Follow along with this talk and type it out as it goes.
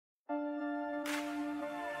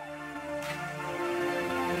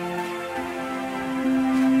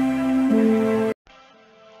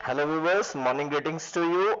Hello viewers, morning greetings to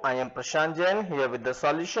you. I am Prashant Jain here with the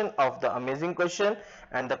solution of the amazing question,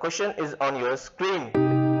 and the question is on your screen.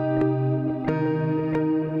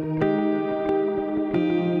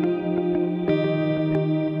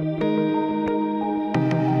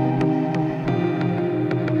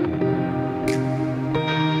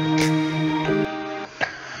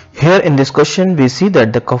 Here in this question we see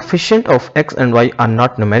that the coefficient of x and y are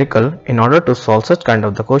not numerical. In order to solve such kind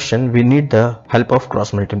of the question, we need the help of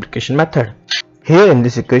cross multiplication method. Here in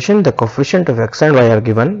this equation the coefficient of x and y are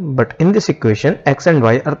given, but in this equation x and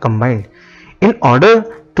y are combined. In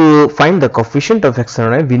order to find the coefficient of x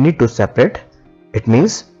and y, we need to separate. It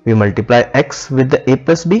means we multiply x with the a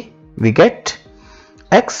plus b, we get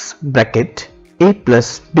x bracket a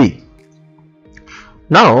plus b.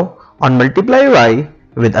 Now on multiply y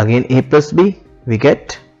with again a plus b, we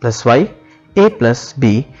get plus y a plus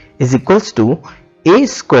b is equals to a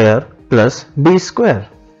square plus b square.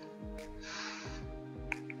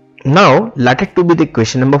 Now let it to be the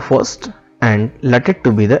equation number first and let it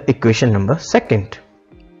to be the equation number second.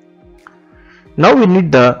 Now we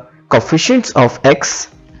need the coefficients of x,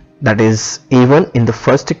 that is a1 in the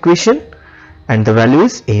first equation, and the value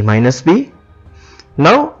is a minus b.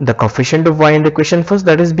 Now the coefficient of y in the equation first,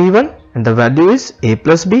 that is b1, and the value is a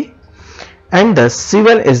plus b, and the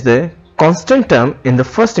c1 is the constant term in the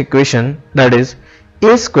first equation, that is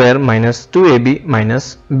a square minus 2ab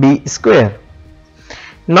minus b square.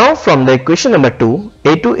 Now from the equation number 2,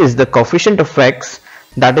 a2 is the coefficient of x,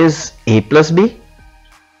 that is a plus b,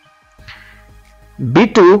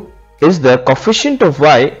 b2 is the coefficient of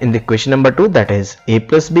y in the equation number 2, that is a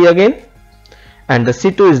plus b again, and the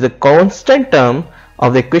c2 is the constant term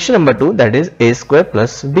of the equation number 2, that is a square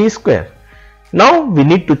plus b square. Now we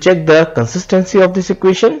need to check the consistency of this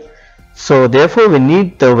equation, so therefore we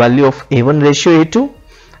need the value of a1 ratio a2,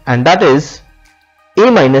 and that is a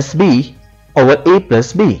minus b over a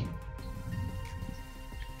plus b.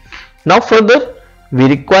 Now further we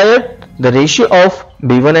require the ratio of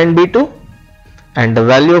b1 and b2, and the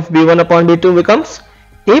value of b1 upon b2 becomes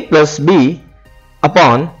a plus b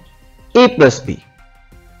upon a plus b,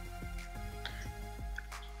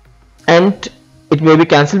 and it may be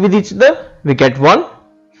cancelled with each other, we get 1.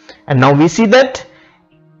 And now we see that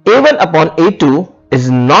a1 upon a2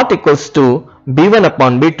 is not equals to b1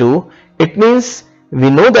 upon b2. It means we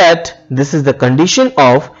know that this is the condition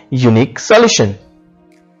of unique solution.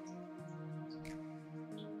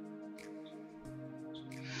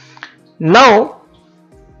 Now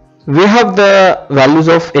we have the values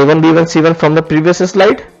of a1, b1, c1 from the previous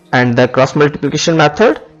slide and the cross multiplication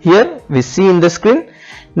method here we see in the screen.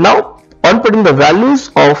 Now on putting the values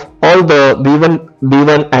of all the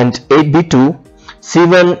b1 and b2,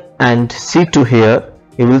 c1 and c2 here,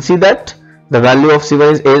 you will see that the value of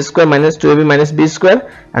c1 is a square minus 2ab minus b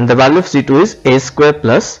square, and the value of c2 is a square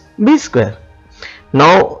plus b square.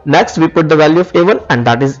 Now next we put the value of a1, and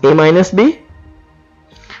that is a minus b,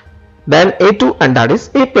 then a2, and that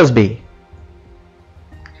is a plus b,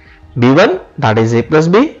 b1 that is a plus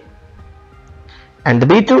b, and the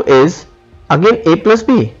b2 is again a plus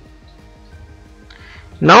b.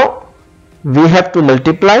 Now we have to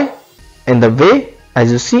multiply in the way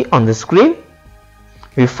as you see on the screen.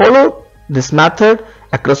 We follow this method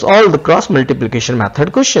across all the cross multiplication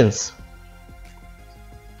method questions.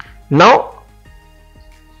 Now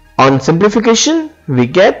on simplification we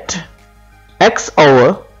get x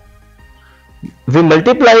over, we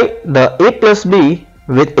multiply the a plus b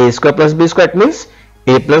with a square plus b square, it means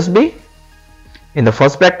a plus b in the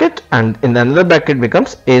first bracket, and in the another bracket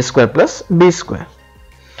becomes a square plus b square.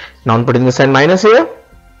 Now I'm putting the sign minus here,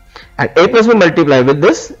 and a plus b multiply with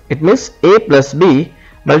this, it means a plus b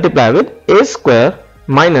multiply with a square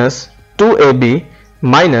minus 2ab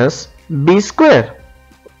minus b square.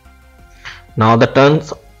 Now the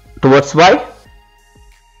turns towards y,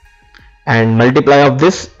 and multiply of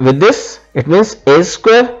this with this, it means a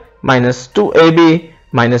square minus 2ab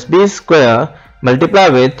minus b square multiply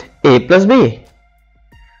with a plus b.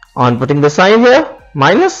 On putting the sign here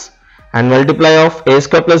minus, and multiply of a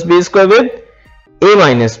square plus b square with a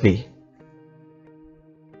minus b.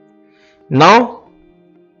 Now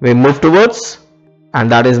we move towards,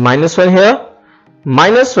 and that is minus 1 here,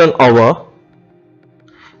 minus 1 over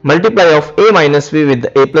multiply of a minus b with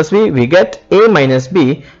the a plus b, we get a minus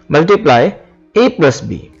b multiply a plus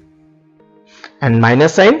b, and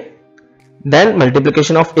minus sign, then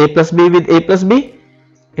multiplication of a plus b with a plus b,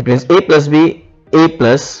 it means a plus b, a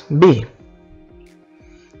plus b.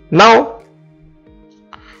 Now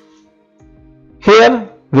here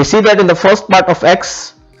we see that in the first part of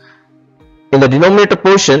x in the denominator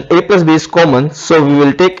portion a plus b is common, so we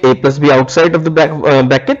will take a plus b outside of the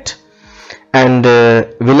bracket, and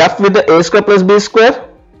we left with the a square plus b square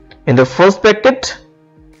in the first bracket,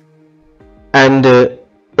 and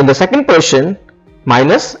in the second portion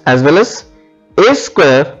minus as well as a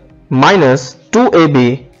square minus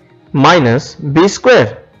 2ab minus b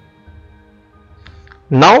square.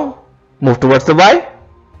 Now move towards the y.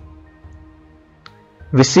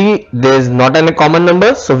 We see there is not any common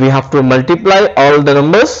number, so we have to multiply all the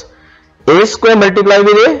numbers. A square multiply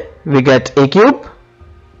with a, we get a cube,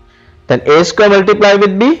 then a square multiply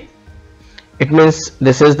with b, it means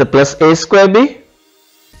this is the plus a square b.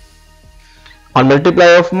 On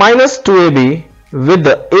multiply of minus 2ab with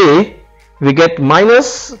the a, we get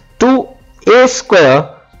minus 2a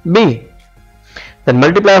square b. Then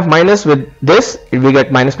multiply of minus with this, we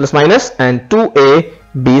get minus plus minus and 2a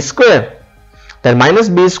b square. Then minus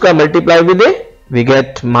b square multiply with a, we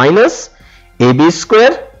get minus ab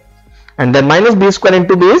square, and then minus b square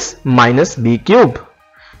into b is minus b cube.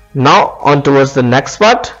 Now on towards the next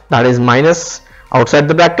part, that is minus outside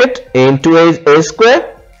the bracket, a into a is a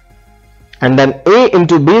square, and then a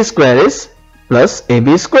into b square is plus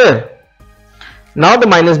ab square. Now the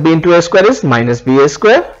minus b into a square is minus ba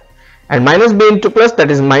square, and minus b into plus, that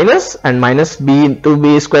is minus, and minus b into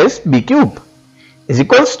b square is b cube, is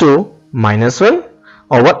equals to minus 1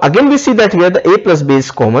 over, again we see that here the a plus b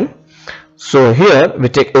is common, so here we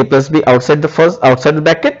take a plus b outside the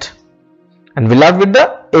bracket, and we left with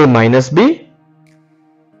the a minus b,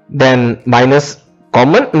 then minus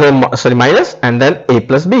common, minus, and then a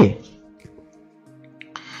plus b.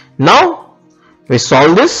 Now we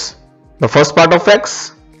solve this, the first part of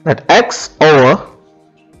x, that x over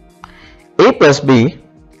a plus b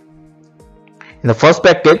in the first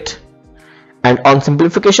bracket, and on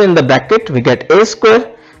simplification in the bracket we get a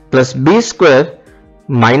square plus b square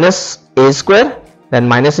minus a square, then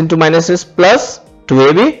minus into minus is plus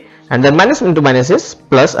 2ab, and then minus into minus is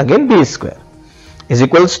plus again b square, is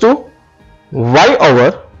equals to y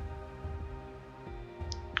over,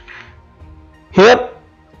 here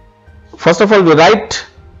first of all we write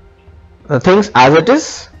the things as it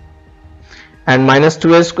is, and minus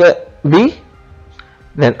 2a square b,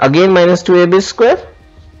 then again minus 2ab square,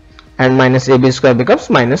 and minus ab square becomes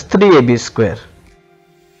minus 3ab square,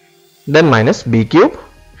 then minus b cube.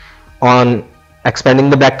 On expanding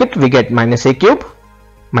the bracket we get minus a cube,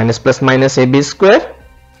 minus plus minus ab square,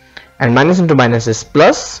 and minus into minus is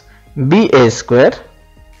plus ba square,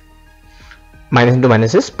 minus into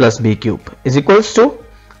minus is plus b cube, is equals to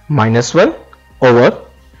minus 1 over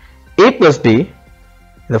a plus b in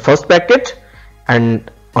the first bracket, and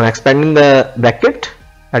on expanding the bracket,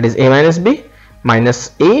 that is a minus b,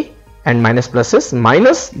 minus a, and minus plus is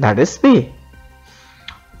minus, that is b.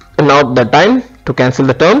 And now the time to cancel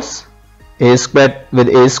the terms, a square with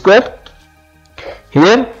a square.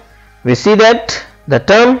 Here we see that the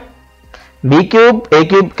term b cube, a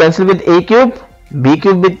cube cancel with a cube, b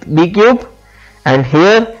cube with b cube, and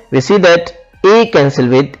here we see that a cancel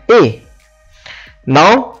with a.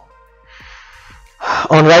 Now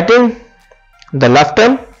on writing the left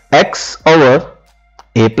term, x over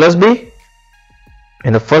a plus b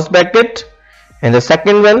in the first bracket, in the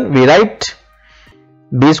second one we write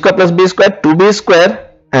b square plus b square, 2b square,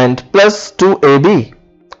 and plus 2ab,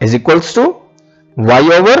 is equals to y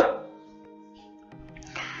over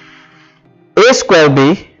a square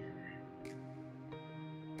b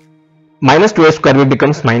minus 2a square b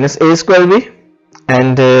becomes minus a square b,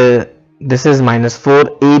 and this is minus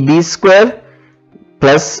 4ab square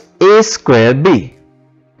plus a square b,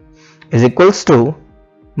 is equals to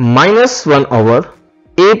minus 1 over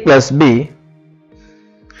a plus b,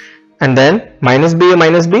 and then minus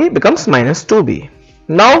b becomes minus 2b.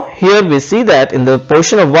 Now here we see that in the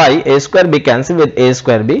portion of y, a square b cancel with a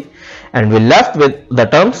square b, and we left with the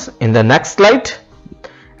terms in the next slide,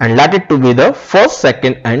 and let it to be the first,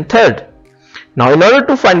 second, and third. Now in order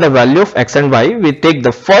to find the value of x and y, we take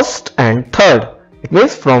the first and third, it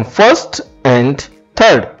means from first and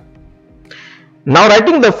third. Now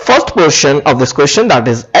writing the first portion of this question, that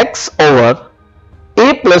is x over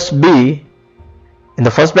a plus b in the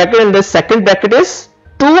first bracket, and the second bracket is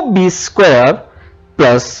 2b square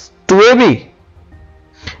plus 2ab,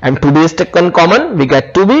 and 2b is taken common, we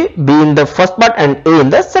get 2b, b in the first part and a in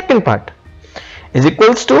the second part, is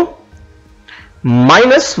equals to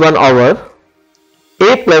minus 1 over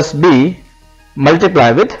a plus b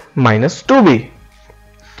multiply with minus 2b.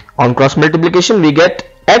 On cross multiplication we get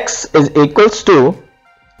x is equals to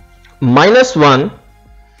minus 1,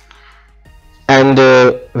 and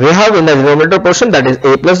we have in the denominator portion, that is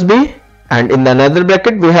a plus b, and in the another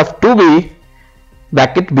bracket we have 2b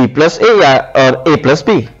bracket b plus a or a plus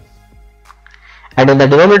b, and in the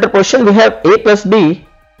denominator portion we have a plus b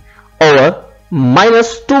over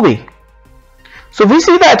minus 2b. So we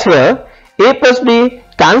see that here a plus b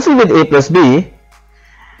cancel with a plus b,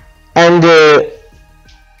 and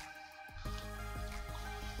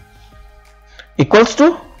equals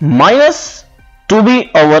to minus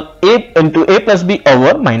 2b over a into a plus b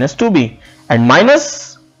over minus 2b, and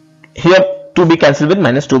minus here 2b cancel with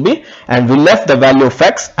minus 2b, and we left the value of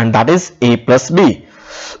x, and that is a plus b.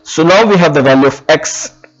 So now we have the value of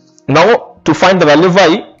x. Now to find the value of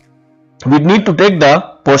y, we need to take the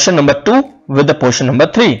portion number 2 with the portion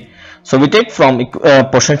number 3. So we take from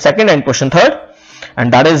portion second and portion third,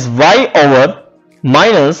 and that is y over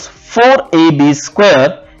minus 4ab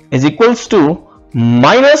square is equals to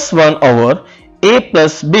minus 1 over a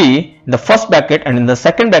plus b in the first bracket, and in the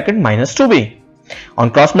second bracket minus 2b.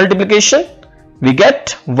 On cross multiplication we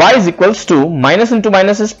get y is equals to minus into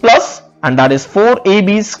minus is plus, and that is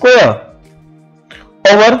 4ab square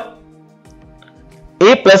over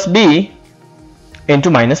a plus b into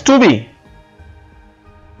minus 2b.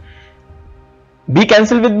 b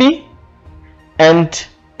cancel with b and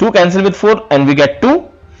 2 cancel with 4, and we get 2.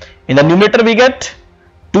 In the numerator we get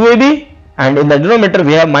 2ab, and in the denominator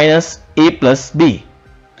we have minus a plus b.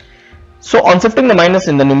 So on shifting the minus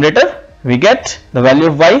in the numerator, we get the value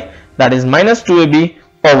of y, that is minus 2ab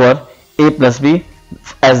over a plus b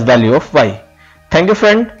as value of y. Thank you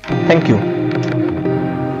friend. Thank you.